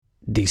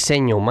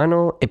Diseño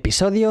Humano,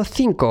 episodio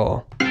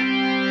 5.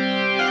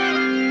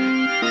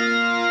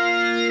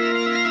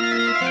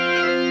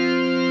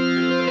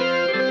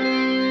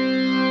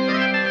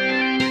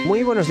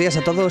 Muy buenos días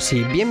a todos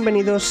y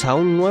bienvenidos a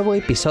un nuevo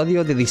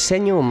episodio de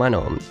Diseño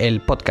Humano, el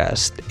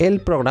podcast,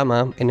 el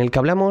programa en el que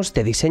hablamos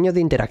de diseño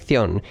de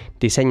interacción,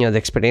 diseño de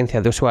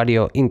experiencia de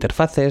usuario,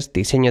 interfaces,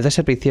 diseño de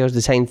servicios,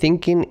 design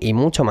thinking y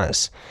mucho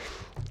más.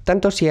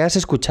 Tanto si has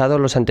escuchado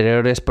los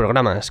anteriores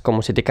programas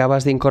como si te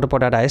acabas de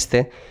incorporar a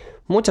este,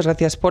 muchas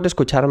gracias por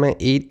escucharme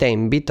y te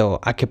invito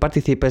a que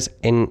participes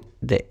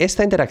de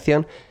esta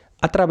interacción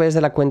a través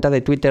de la cuenta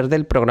de Twitter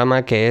del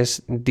programa, que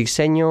es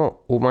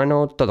Diseño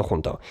Humano todo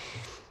junto.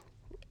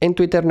 En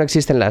Twitter no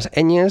existen las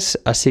ñes,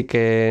 así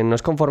que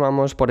nos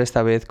conformamos por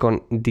esta vez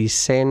con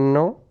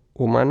Diseño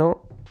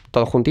Humano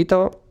todo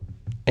juntito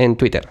en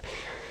Twitter.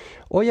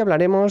 Hoy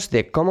hablaremos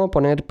de cómo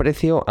poner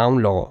precio a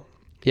un logo.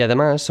 Y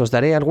además os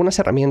daré algunas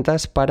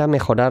herramientas para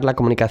mejorar la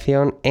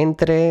comunicación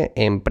entre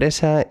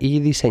empresa y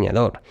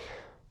diseñador.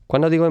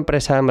 Cuando digo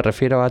empresa me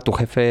refiero a tu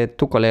jefe,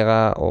 tu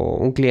colega o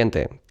un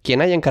cliente,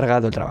 quien haya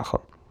encargado el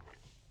trabajo.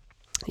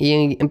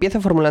 Y empiezo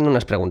formulando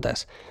unas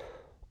preguntas.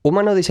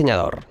 Humano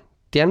diseñador,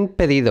 ¿te han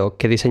pedido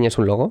que diseñes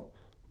un logo?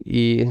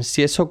 Y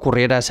si eso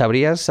ocurriera,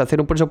 ¿sabrías hacer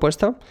un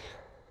presupuesto?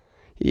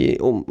 Y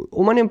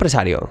humano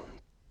empresario,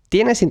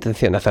 ¿tienes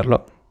intención de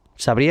hacerlo?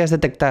 ¿Sabrías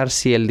detectar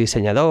si el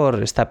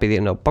diseñador está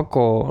pidiendo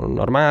poco,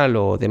 normal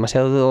o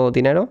demasiado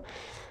dinero?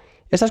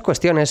 Estas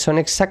cuestiones son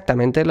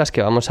exactamente las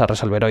que vamos a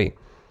resolver hoy.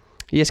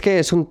 Y es que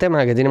es un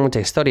tema que tiene mucha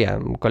historia.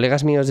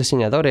 Colegas míos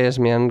diseñadores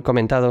me han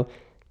comentado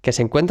que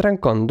se encuentran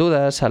con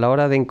dudas a la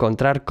hora de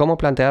encontrar cómo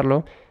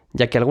plantearlo,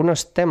 ya que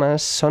algunos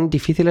temas son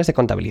difíciles de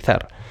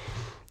contabilizar.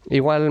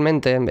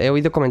 Igualmente, he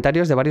oído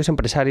comentarios de varios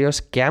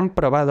empresarios que han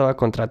probado a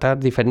contratar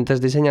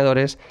diferentes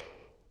diseñadores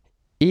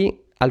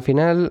y al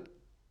final,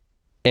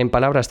 en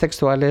palabras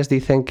textuales,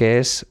 dicen que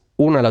es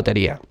una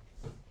lotería.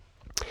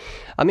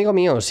 Amigo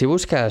mío, si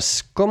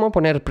buscas cómo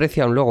poner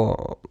precio a un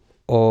logo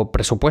o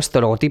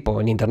presupuesto logotipo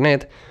en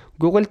Internet,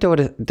 Google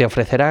te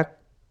ofrecerá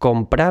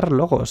comprar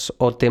logos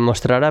o te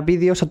mostrará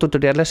vídeos o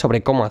tutoriales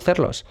sobre cómo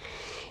hacerlos.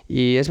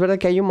 Y es verdad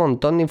que hay un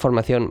montón de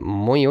información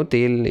muy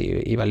útil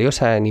y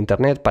valiosa en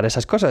Internet para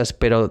esas cosas,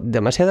 pero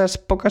demasiadas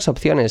pocas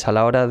opciones a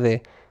la hora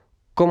de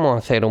cómo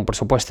hacer un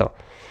presupuesto.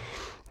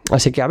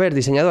 Así que, a ver,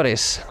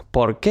 diseñadores,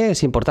 ¿por qué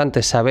es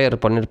importante saber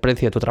poner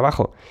precio a tu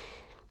trabajo?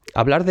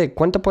 Hablar de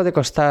cuánto puede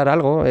costar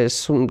algo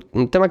es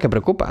un tema que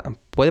preocupa.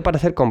 Puede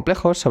parecer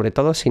complejo, sobre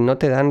todo si no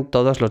te dan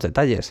todos los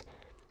detalles.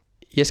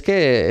 Y es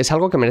que es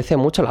algo que merece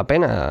mucho la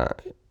pena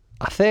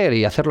hacer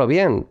y hacerlo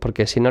bien,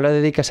 porque si no le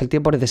dedicas el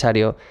tiempo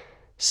necesario,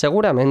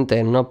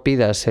 seguramente no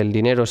pidas el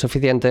dinero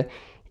suficiente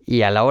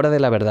y a la hora de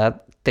la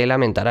verdad te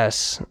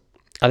lamentarás.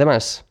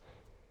 Además,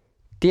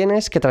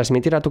 tienes que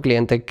transmitir a tu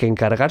cliente que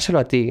encargárselo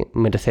a ti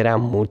merecerá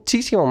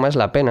muchísimo más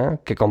la pena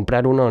que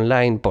comprar uno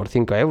online por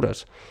 5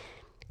 euros.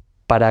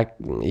 Para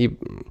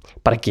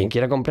quien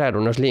quiera comprar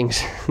unos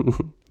links,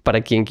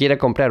 para quien quiera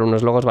comprar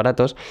unos logos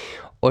baratos,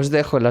 os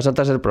dejo en las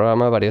notas del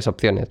programa varias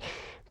opciones.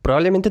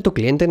 Probablemente tu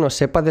cliente no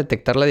sepa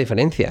detectar la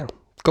diferencia.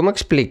 ¿Cómo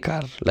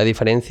explicar la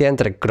diferencia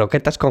entre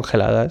croquetas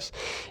congeladas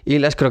y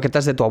las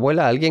croquetas de tu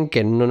abuela a alguien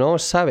que no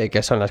sabe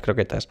qué son las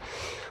croquetas?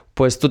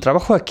 Pues tu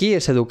trabajo aquí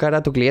es educar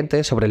a tu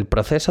cliente sobre el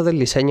proceso del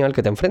diseño al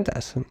que te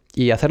enfrentas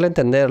y hacerle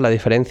entender la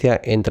diferencia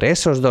entre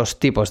esos dos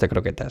tipos de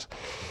croquetas.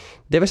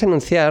 Debes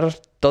enunciar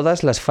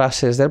todas las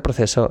fases del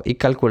proceso y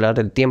calcular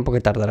el tiempo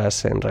que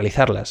tardarás en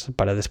realizarlas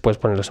para después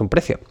ponerles un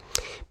precio.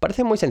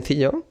 Parece muy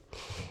sencillo,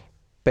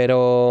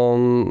 pero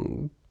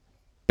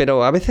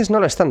a veces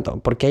no lo es tanto,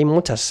 porque hay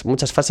muchas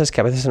fases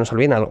que a veces se nos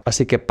olvidan algo.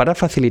 Así que para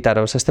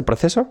facilitaros este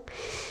proceso,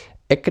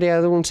 he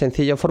creado un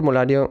sencillo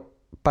formulario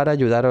para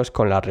ayudaros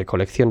con la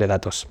recolección de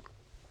datos.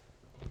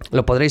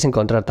 Lo podréis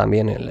encontrar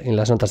también en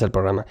las notas del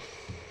programa.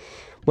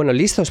 Bueno,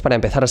 ¿listos para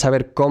empezar a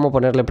saber cómo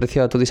ponerle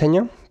precio a tu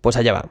diseño? Pues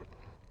allá va.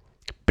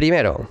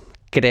 Primero,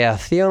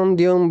 creación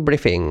de un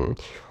briefing.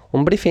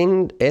 Un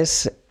briefing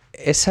es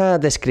esa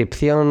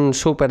descripción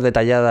súper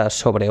detallada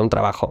sobre un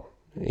trabajo.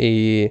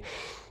 Y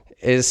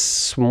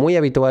es muy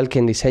habitual que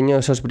en diseño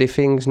esos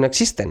briefings no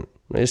existen.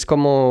 Es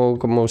como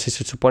si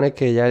se supone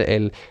que ya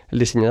el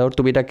diseñador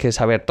tuviera que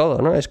saber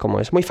todo, ¿no? Es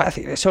muy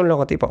fácil, es un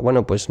logotipo.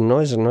 Bueno, pues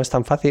no es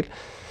tan fácil.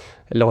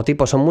 El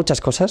logotipo son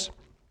muchas cosas.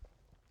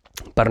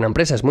 Para una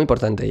empresa es muy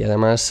importante y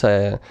además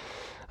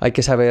hay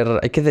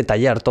que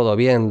detallar todo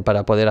bien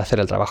para poder hacer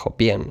el trabajo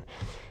bien.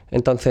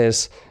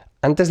 Entonces,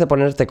 antes de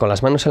ponerte con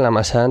las manos en la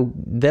masa,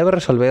 debes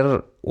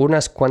resolver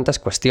unas cuantas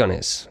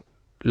cuestiones.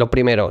 Lo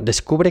primero,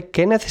 descubre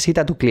qué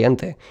necesita tu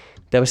cliente.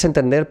 Debes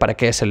entender para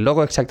qué es el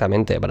logo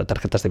exactamente, para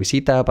tarjetas de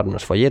visita, para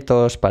unos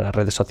folletos, para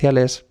redes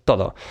sociales,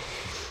 todo.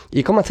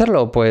 ¿Y cómo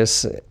hacerlo?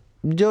 Pues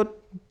yo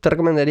te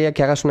recomendaría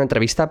que hagas una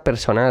entrevista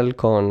personal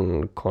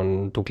con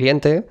tu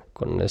cliente,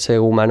 con ese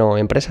humano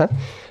empresa,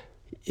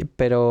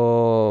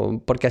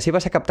 pero porque así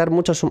vas a captar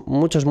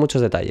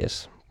muchos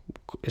detalles.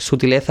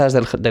 Sutilezas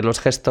de los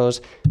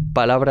gestos,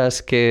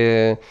 palabras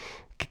que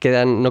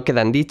no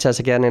quedan dichas,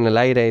 se quedan en el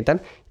aire y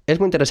tal. Es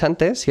muy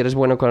interesante si eres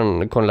bueno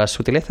con las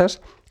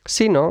sutilezas.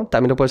 Si no,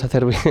 también lo puedes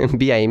hacer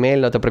vía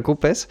email, no te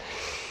preocupes.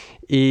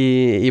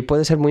 Y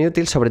puede ser muy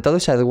útil, sobre todo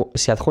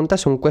si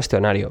adjuntas un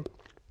cuestionario.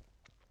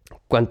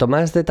 Cuanto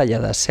más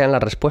detalladas sean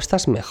las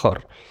respuestas,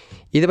 mejor.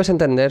 Y debes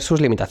entender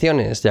sus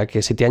limitaciones, ya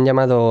que si te ha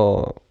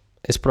llamado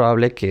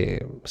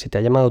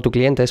tu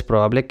cliente, es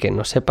probable que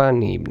no sepa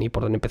ni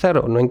por dónde empezar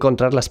o no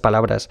encontrar las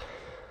palabras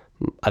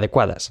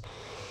adecuadas.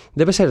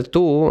 Debe ser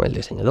tú, el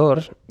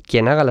diseñador,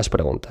 quien haga las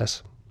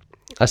preguntas.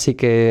 Así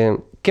que,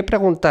 ¿qué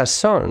preguntas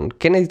son?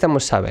 ¿Qué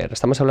necesitamos saber?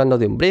 Estamos hablando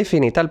de un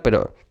briefing y tal,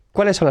 pero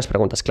 ¿cuáles son las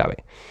preguntas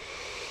clave?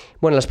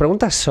 Bueno, las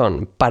preguntas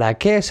son, ¿para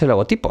qué es el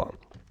logotipo?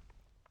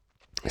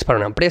 ¿Es para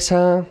una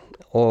empresa?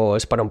 ¿O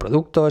es para un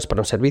producto? ¿Es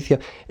para un servicio?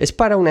 ¿Es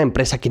para una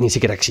empresa que ni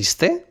siquiera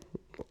existe?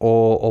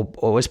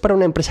 ¿O es para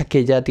una empresa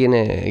que ya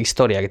tiene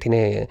historia,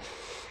 que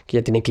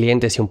ya tiene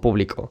clientes y un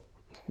público?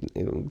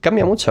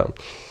 Cambia mucho.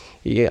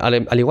 Y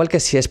al igual que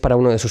si es para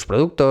uno de sus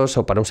productos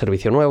o para un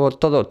servicio nuevo,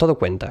 todo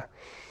cuenta.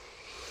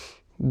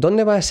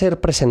 ¿Dónde va a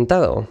ser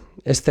presentado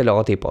este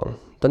logotipo?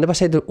 ¿Dónde va a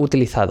ser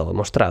utilizado,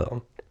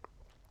 mostrado?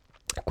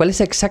 ¿Cuál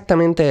es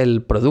exactamente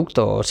el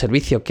producto o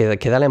servicio que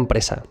da la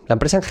empresa? La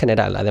empresa en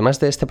general, además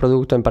de este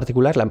producto en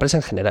particular, la empresa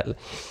en general.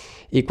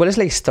 ¿Y cuál es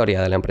la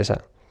historia de la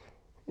empresa?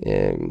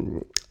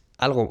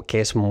 Algo que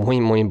es muy,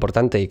 muy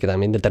importante y que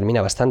también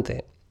determina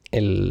bastante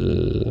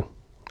el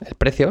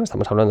precio.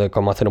 Estamos hablando de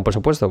cómo hacer un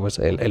presupuesto. Pues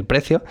el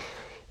precio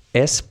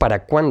es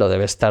para cuándo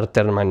debe estar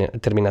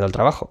terminado el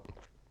trabajo.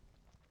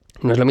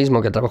 No es lo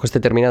mismo que el trabajo esté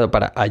terminado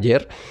para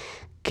ayer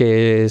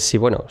que si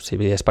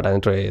es para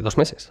dentro de 2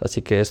 meses.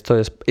 Así que esto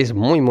es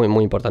muy, muy,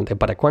 muy importante.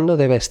 ¿Para cuándo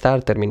debe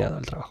estar terminado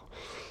el trabajo?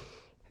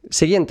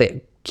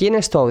 Siguiente, ¿quién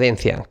es tu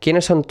audiencia?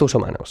 ¿Quiénes son tus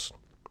humanos?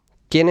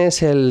 ¿Quién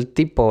es el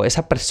tipo,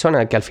 esa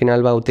persona que al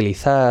final va a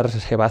utilizar,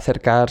 se va a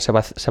acercar, se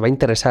va a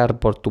interesar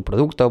por tu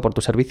producto, por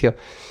tu servicio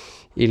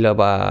y lo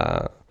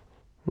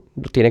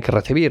tiene que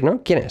recibir,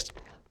 ¿no? ¿Quién es?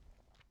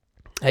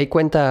 Hay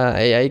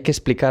que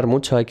explicar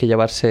mucho, hay que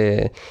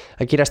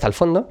ir hasta el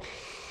fondo.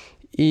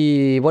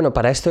 Y bueno,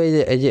 para esto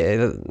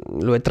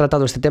lo he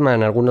tratado este tema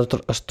en algunos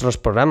otros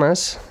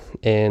programas,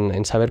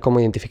 en saber cómo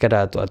identificar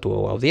a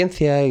tu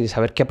audiencia y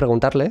saber qué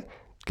preguntarle,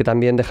 que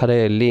también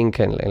dejaré el link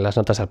en las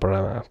notas del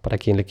programa para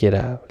quien le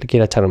quiera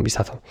echar un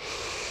vistazo.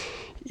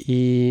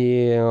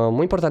 Y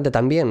muy importante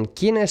también,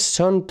 ¿quiénes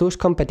son tus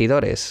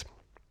competidores?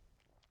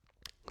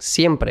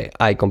 Siempre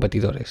hay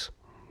competidores.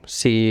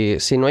 Si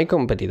no hay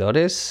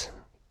competidores,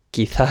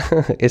 quizá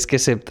es que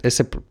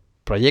ese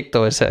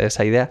proyecto,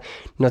 esa idea,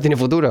 no tiene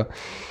futuro.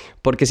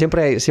 Porque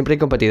siempre hay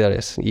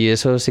competidores. Y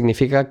eso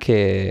significa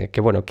que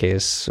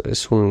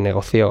es un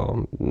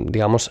negocio,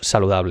 digamos,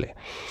 saludable.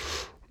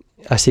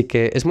 Así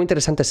que es muy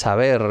interesante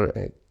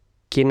saber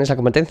quién es la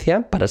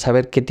competencia para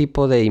saber qué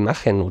tipo de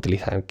imagen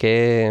utilizan,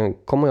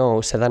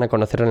 cómo se dan a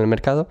conocer en el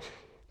mercado,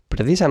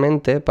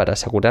 precisamente para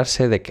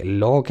asegurarse de que el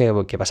logo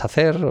que vas a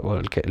hacer o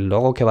el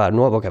logo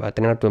nuevo que va a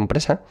tener tu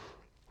empresa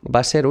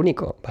va a ser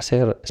único, va a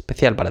ser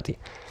especial para ti.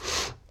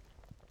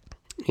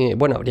 Y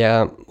bueno,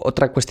 habría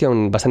otra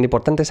cuestión bastante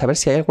importante, saber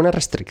si hay alguna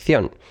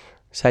restricción.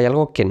 Si hay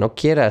algo que no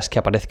quieras que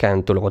aparezca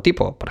en tu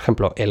logotipo. Por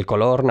ejemplo, el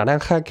color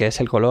naranja, que es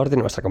el color de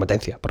nuestra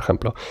competencia, por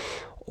ejemplo.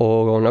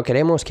 O no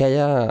queremos que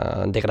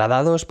haya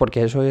degradados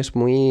porque eso es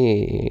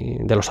muy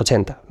de los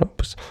 80, ¿no?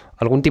 Pues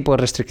algún tipo de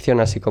restricción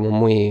así como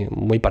muy,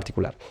 muy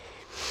particular.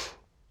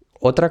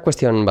 Otra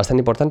cuestión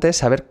bastante importante es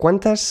saber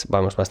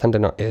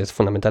es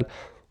fundamental,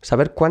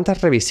 saber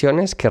cuántas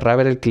revisiones querrá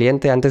ver el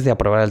cliente antes de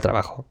aprobar el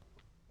trabajo.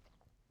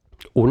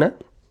 1,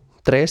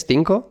 3,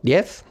 5,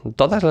 10,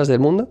 todas las del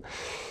mundo.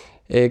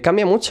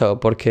 Cambia mucho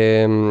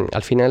porque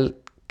al final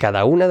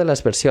cada una de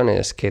las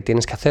versiones que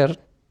tienes que hacer,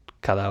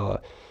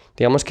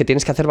 digamos que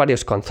tienes que hacer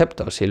varios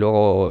conceptos y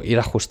luego ir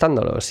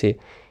ajustándolos. Y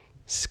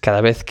cada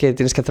vez que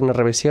tienes que hacer una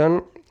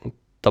revisión,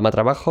 toma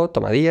trabajo,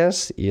 toma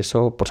días y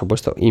eso, por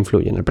supuesto,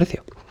 influye en el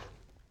precio.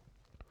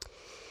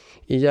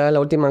 Y ya la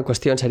última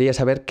cuestión sería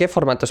saber qué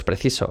formato es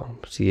preciso.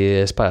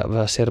 Si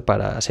va a ser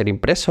para ser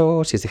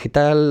impreso, si es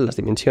digital, las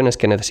dimensiones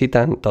que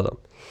necesitan,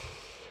 todo.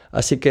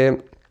 Así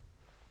que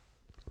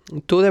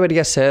tú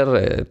deberías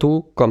ser,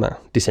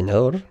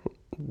 diseñador,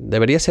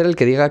 deberías ser el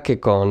que diga que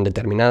con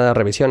determinadas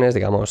revisiones,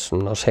 digamos,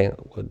 no sé,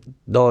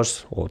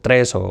 2 o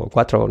 3 o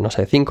 4, no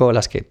sé, 5,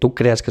 las que tú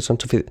creas que son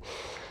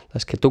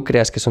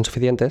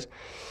suficientes,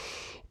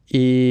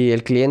 y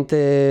el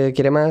cliente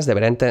quiere más,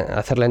 deberá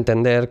hacerle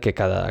entender que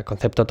cada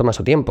concepto toma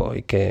su tiempo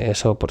y que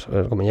eso, pues,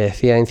 como ya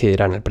decía,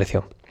 incidirá en el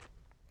precio.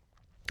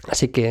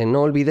 Así que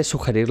no olvides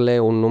sugerirle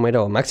un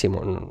número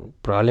máximo.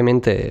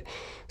 Probablemente,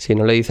 si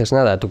no le dices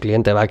nada, tu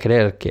cliente va a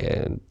querer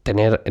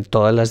tener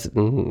todas las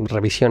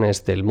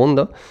revisiones del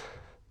mundo,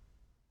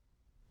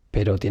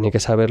 pero tiene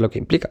que saber lo que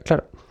implica,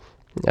 claro.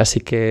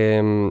 Así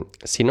que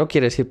si no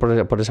quieres ir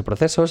por ese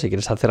proceso, si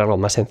quieres hacer algo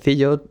más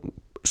sencillo,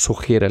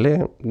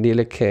 sugiérele,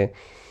 dile que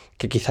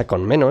quizá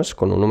con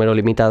un número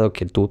limitado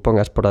que tú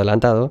pongas por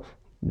adelantado,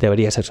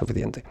 debería ser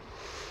suficiente.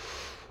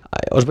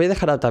 Os voy a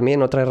dejar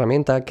también otra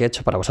herramienta que he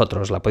hecho para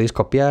vosotros. La podéis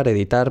copiar,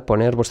 editar,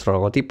 poner vuestro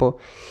logotipo.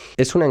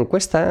 Es una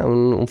encuesta,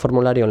 un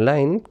formulario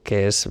online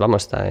que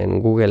está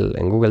en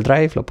Google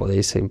Drive, lo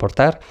podéis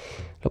importar,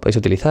 lo podéis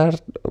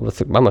utilizar.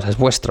 Es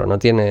vuestro, no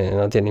tiene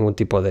ningún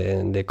tipo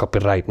de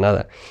copyright,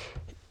 nada.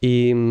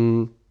 Y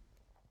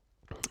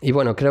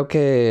bueno, creo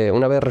que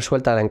una vez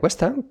resuelta la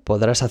encuesta,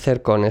 podrás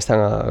hacer con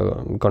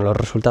los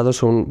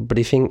resultados un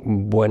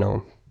briefing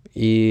bueno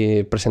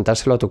y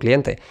presentárselo a tu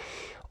cliente.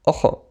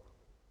 Ojo,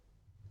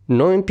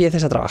 no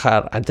empieces a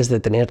trabajar antes de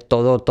tener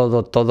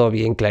todo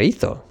bien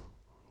clarito.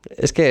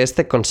 Es que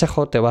este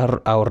consejo te va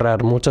a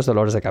ahorrar muchos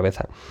dolores de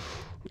cabeza.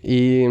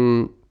 ¿Y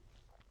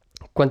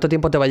cuánto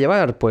tiempo te va a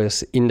llevar?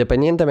 Pues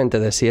independientemente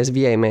de si es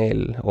vía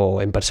email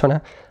o en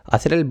persona,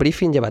 hacer el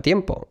briefing lleva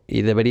tiempo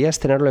y deberías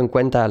tenerlo en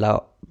cuenta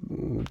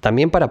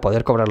también para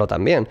poder cobrarlo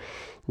también,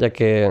 ya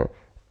que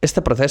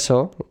este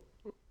proceso,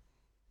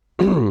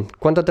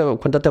 ¿cuánto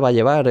te va a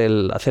llevar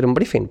el hacer un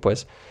briefing?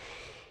 Pues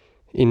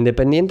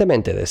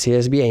independientemente de si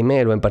es vía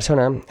email o en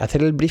persona,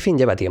 hacer el briefing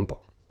lleva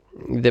tiempo.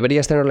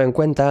 Deberías tenerlo en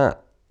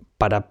cuenta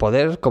para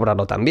poder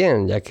cobrarlo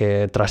también, ya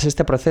que tras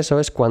este proceso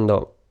es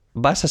cuando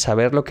vas a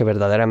saber lo que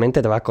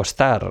verdaderamente te va a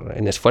costar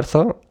en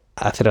esfuerzo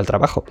hacer el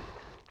trabajo.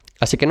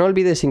 Así que no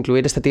olvides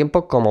incluir este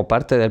tiempo como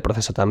parte del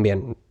proceso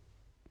también.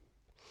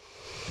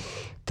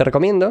 Te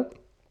recomiendo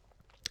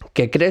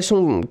que crees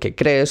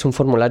un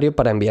formulario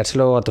para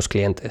enviárselo a tus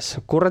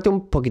clientes. Cúrrate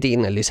un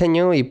poquitín el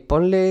diseño y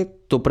ponle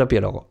tu propio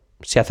logo.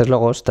 Si haces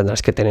logos,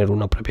 tendrás que tener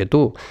uno propio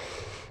tú.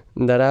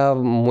 Dará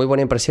muy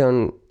buena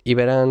impresión y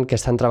verán que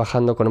están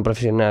trabajando con un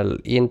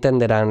profesional y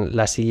entenderán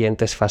las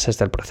siguientes fases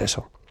del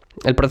proceso.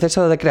 El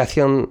proceso de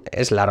creación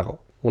es largo.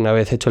 Una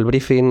vez hecho el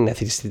briefing,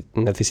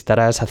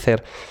 necesitarás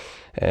hacer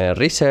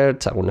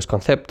research, algunos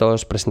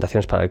conceptos,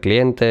 presentaciones para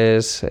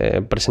clientes,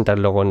 presentar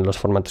luego en los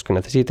formatos que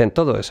necesiten.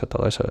 Todo eso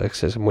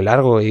es muy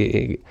largo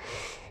y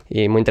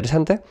muy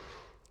interesante.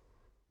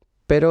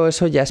 Pero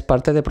eso ya es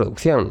parte de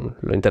producción.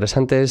 Lo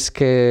interesante es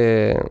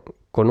que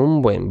con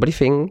un buen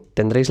briefing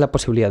tendréis la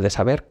posibilidad de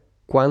saber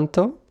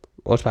cuánto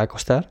os va a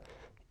costar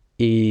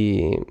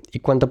y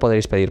cuánto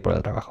podréis pedir por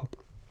el trabajo.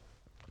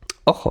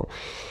 Ojo,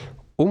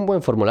 un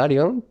buen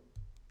formulario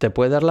te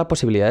puede dar la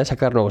posibilidad de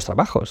sacar nuevos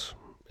trabajos.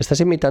 Estás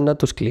invitando a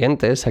tus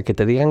clientes a que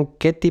te digan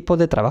qué tipo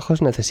de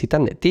trabajos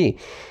necesitan de ti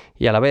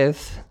y a la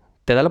vez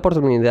te da la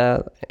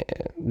oportunidad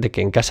de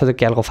que en caso de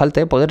que algo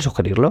falte, poder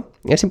sugerirlo.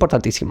 Es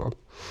importantísimo.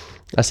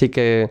 Así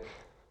que,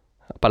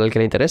 para el que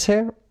le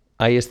interese,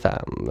 ahí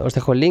está. Os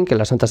dejo el link en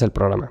las notas del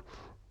programa.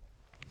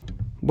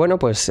 Bueno,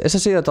 pues eso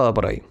ha sido todo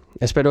por hoy.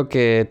 Espero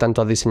que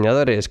tanto a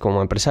diseñadores como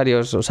a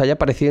empresarios os haya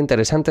parecido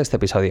interesante este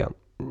episodio.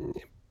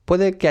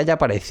 Puede que haya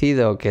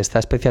parecido que está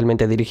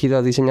especialmente dirigido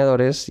a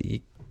diseñadores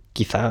y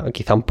quizá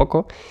un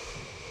poco,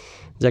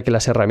 ya que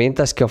las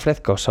herramientas que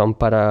ofrezco son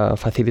para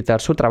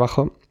facilitar su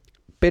trabajo,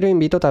 pero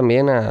invito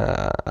también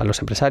a los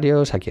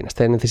empresarios, a quien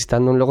esté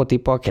necesitando un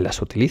logotipo, a que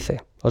las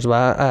utilice.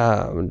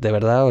 De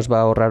verdad os va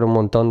a ahorrar un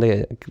montón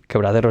de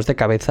quebraderos de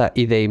cabeza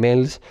y de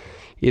emails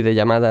y de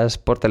llamadas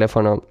por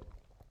teléfono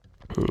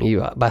y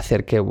va a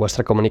hacer que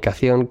vuestra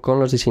comunicación con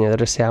los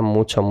diseñadores sea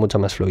mucho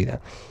más fluida.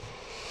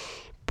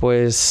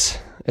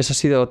 Pues eso ha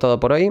sido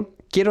todo por hoy.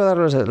 Quiero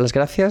daros las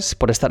gracias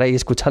por estar ahí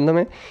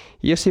escuchándome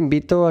y os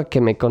invito a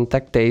que me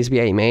contactéis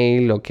vía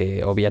email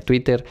o vía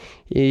Twitter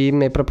y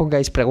me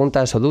propongáis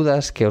preguntas o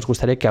dudas que os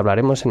gustaría que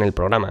hablaremos en el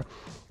programa.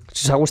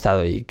 Si os ha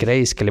gustado y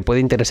creéis que le puede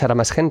interesar a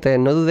más gente,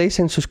 no dudéis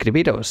en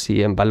suscribiros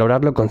y en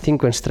valorarlo con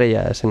 5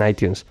 estrellas en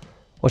iTunes.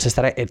 Os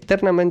estaré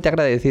eternamente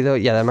agradecido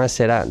y además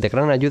será de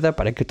gran ayuda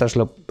para que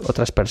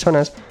otras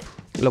personas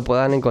lo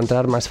puedan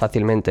encontrar más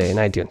fácilmente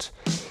en iTunes.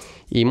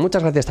 Y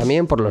muchas gracias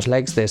también por los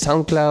likes de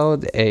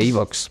SoundCloud e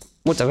iVoox.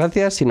 Muchas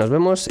gracias y nos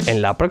vemos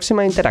en la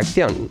próxima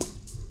interacción.